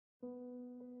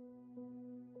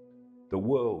The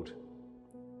world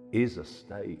is a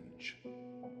stage.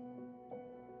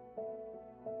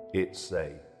 It's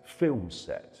a film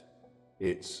set.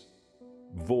 It's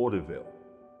vaudeville.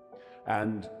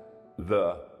 And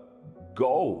the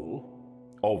goal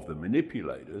of the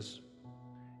manipulators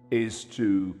is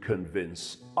to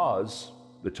convince us,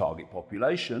 the target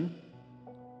population,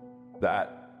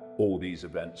 that all these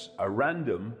events are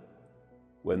random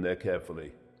when they're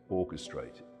carefully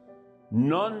orchestrated.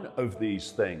 None of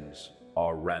these things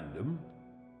are random.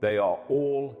 They are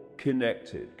all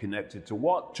connected. Connected to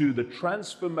what? To the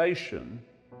transformation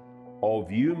of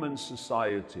human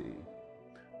society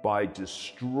by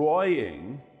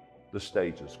destroying the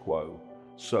status quo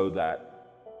so that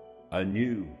a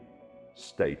new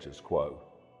status quo,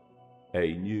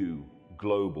 a new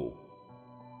global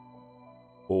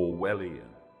Orwellian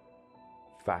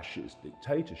fascist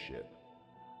dictatorship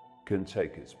can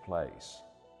take its place.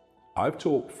 I've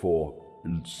talked for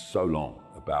so long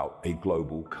about a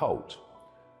global cult,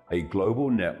 a global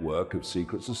network of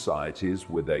secret societies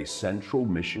with a central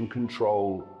mission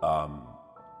control,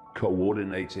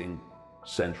 coordinating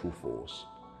central force,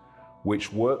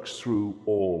 which works through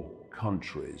all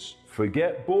countries.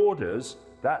 Forget borders,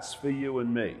 that's for you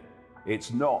and me.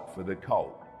 It's not for the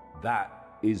cult.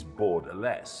 That is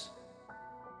borderless.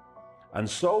 And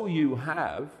so you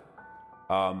have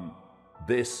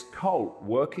this cult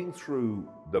working through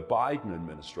the Biden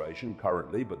administration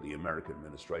currently, but the American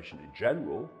administration in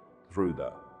general, through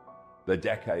the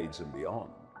decades and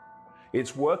beyond.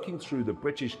 It's working through the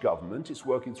British government, it's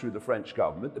working through the French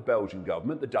government, the Belgian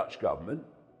government, the Dutch government,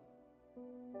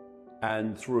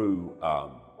 and through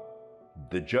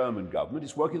the German government.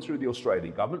 It's working through the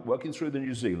Australian government, working through the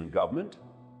New Zealand government,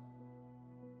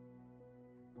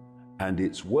 and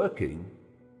it's working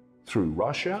through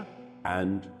Russia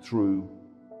and through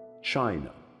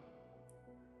China.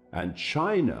 And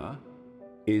China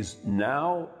is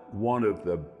now one of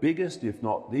the biggest, if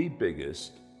not the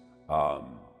biggest,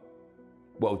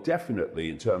 well, definitely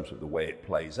in terms of the way it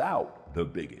plays out, the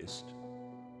biggest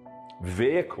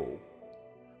vehicle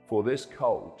for this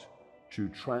cult to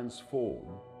transform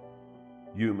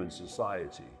human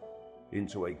society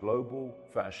into a global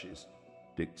fascist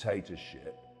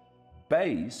dictatorship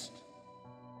based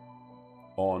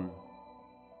on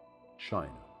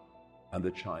China and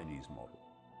the Chinese model.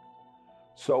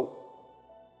 So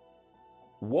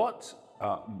what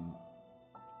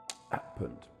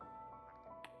happened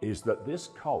is that this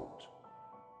cult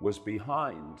was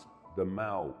behind the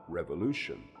Mao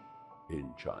Revolution in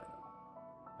China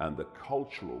and the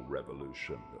Cultural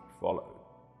Revolution that followed.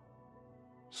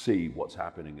 See what's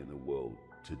happening in the world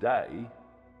today.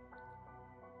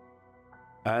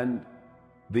 And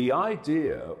the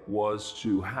idea was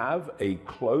to have a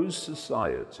closed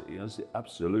society, as it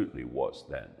absolutely was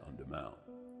then under Mao,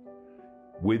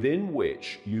 within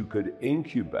which you could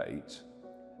incubate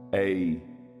a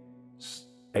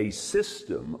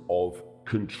system of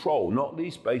control, not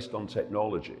least based on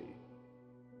technology,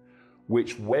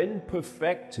 which when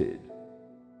perfected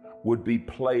would be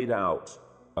played out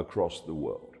across the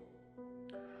world.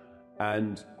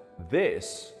 And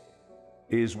this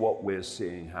is what we're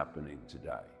seeing happening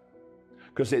today.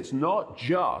 Because it's not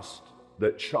just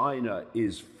that China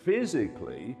is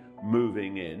physically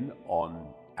moving in on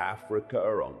Africa,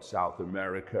 on South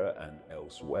America, and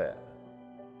elsewhere.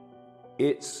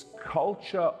 Its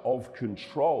culture of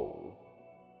control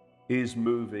is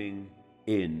moving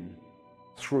in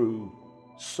through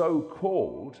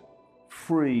so-called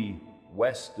free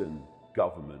Western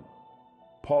government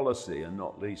policy, and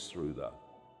not least through the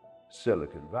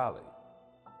Silicon Valley.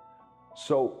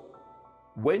 So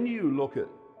when you look at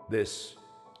this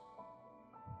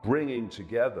bringing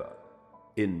together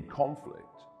in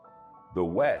conflict the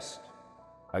West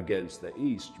against the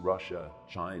East, Russia,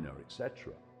 China,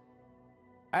 etc.,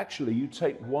 actually you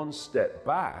take one step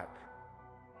back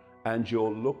and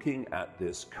you're looking at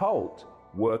this cult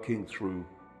working through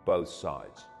both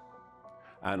sides.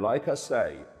 And like I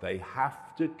say, they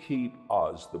have to keep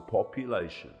us, the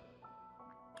population,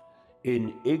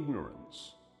 in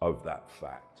ignorance of that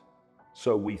fact.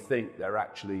 So we think there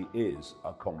actually is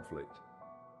a conflict,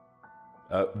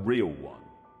 a real one,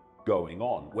 going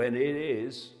on, when it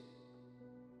is,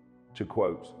 to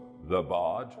quote the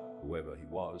Bard, whoever he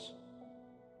was,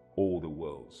 all the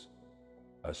world's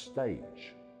a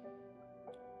stage.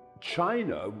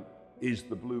 China is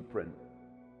the blueprint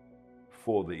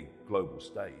for the global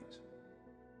state.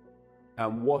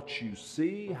 And what you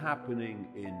see happening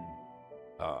in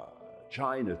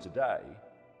China today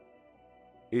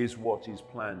is what is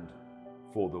planned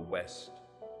for the West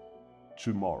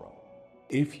tomorrow.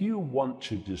 If you want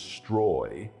to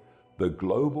destroy the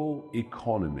global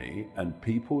economy and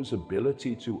people's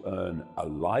ability to earn a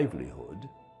livelihood,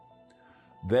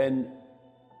 then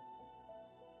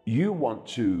you want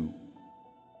to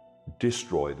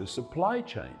destroy the supply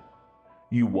chain.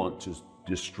 You want to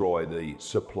destroy the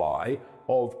supply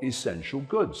of essential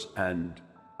goods and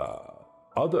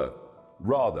other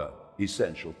rather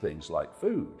essential things like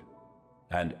food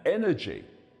and energy.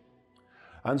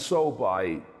 And so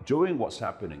by doing what's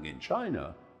happening in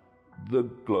China, the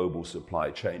global supply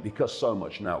chain, because so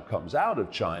much now comes out of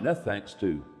China thanks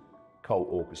to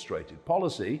co-orchestrated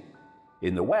policy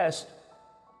in the West,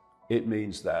 it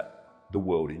means that the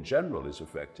world in general is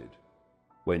affected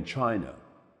when China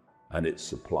and its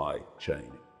supply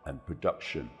chain and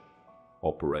production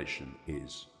operation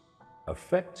is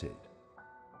affected.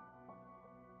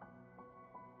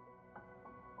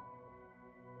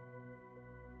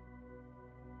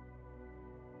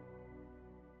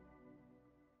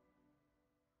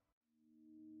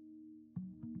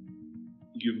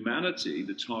 Humanity,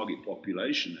 the target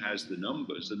population, has the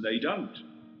numbers and they don't.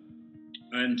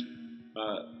 And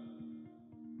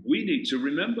we need to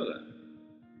remember that.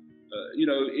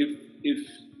 If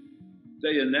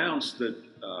they announce that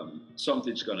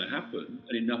something's going to happen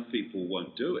and enough people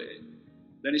won't do it,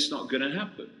 then it's not going to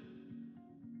happen.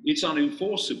 It's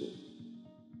unenforceable.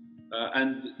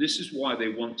 And this is why they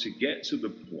want to get to the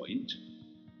point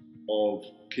of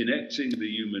connecting the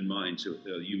human mind to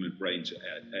the human brain to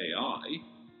AI,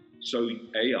 so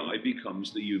AI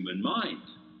becomes the human mind.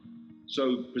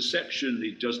 So perception,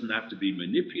 it doesn't have to be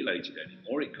manipulated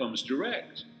anymore, it comes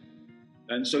direct.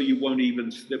 And so you won't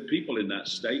even, the people in that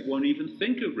state won't even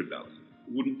think of rebellion.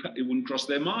 It wouldn't cross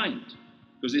their mind,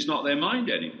 because it's not their mind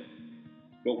anymore.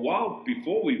 But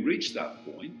before we reach that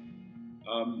point,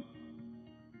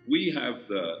 we have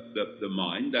the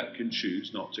mind that can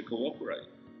choose not to cooperate.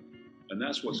 And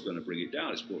that's what's going to bring it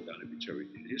down. It's brought down every tyranny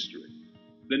in history.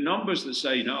 The numbers that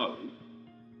say no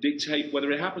dictate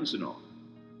whether it happens or not.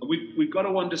 And we've got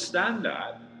to understand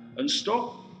that and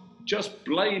stop just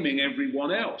blaming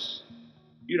everyone else.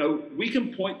 We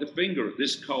can point the finger at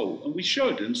this cult, and we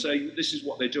should, and say, this is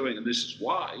what they're doing and this is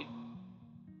why.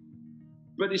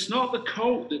 But it's not the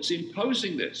cult that's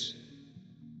imposing this.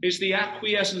 It's the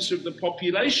acquiescence of the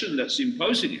population that's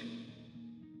imposing it.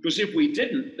 Because if we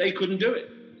didn't, they couldn't do it.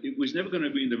 It was never going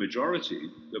to be the majority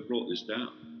that brought this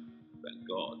down, thank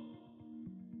God.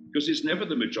 Because it's never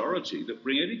the majority that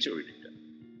bring any tyranny down.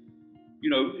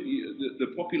 The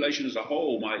population as a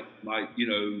whole might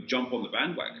jump on the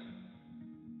bandwagon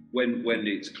when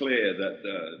it's clear that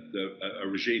a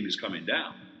regime is coming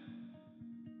down.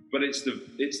 But it's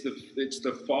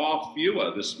the far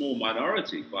fewer, the small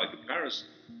minority by comparison,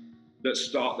 that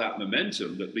start that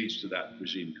momentum that leads to that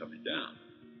regime coming down.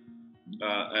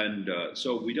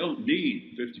 So we don't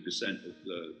need 50% of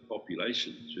the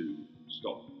population to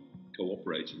stop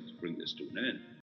cooperating to bring this to an end.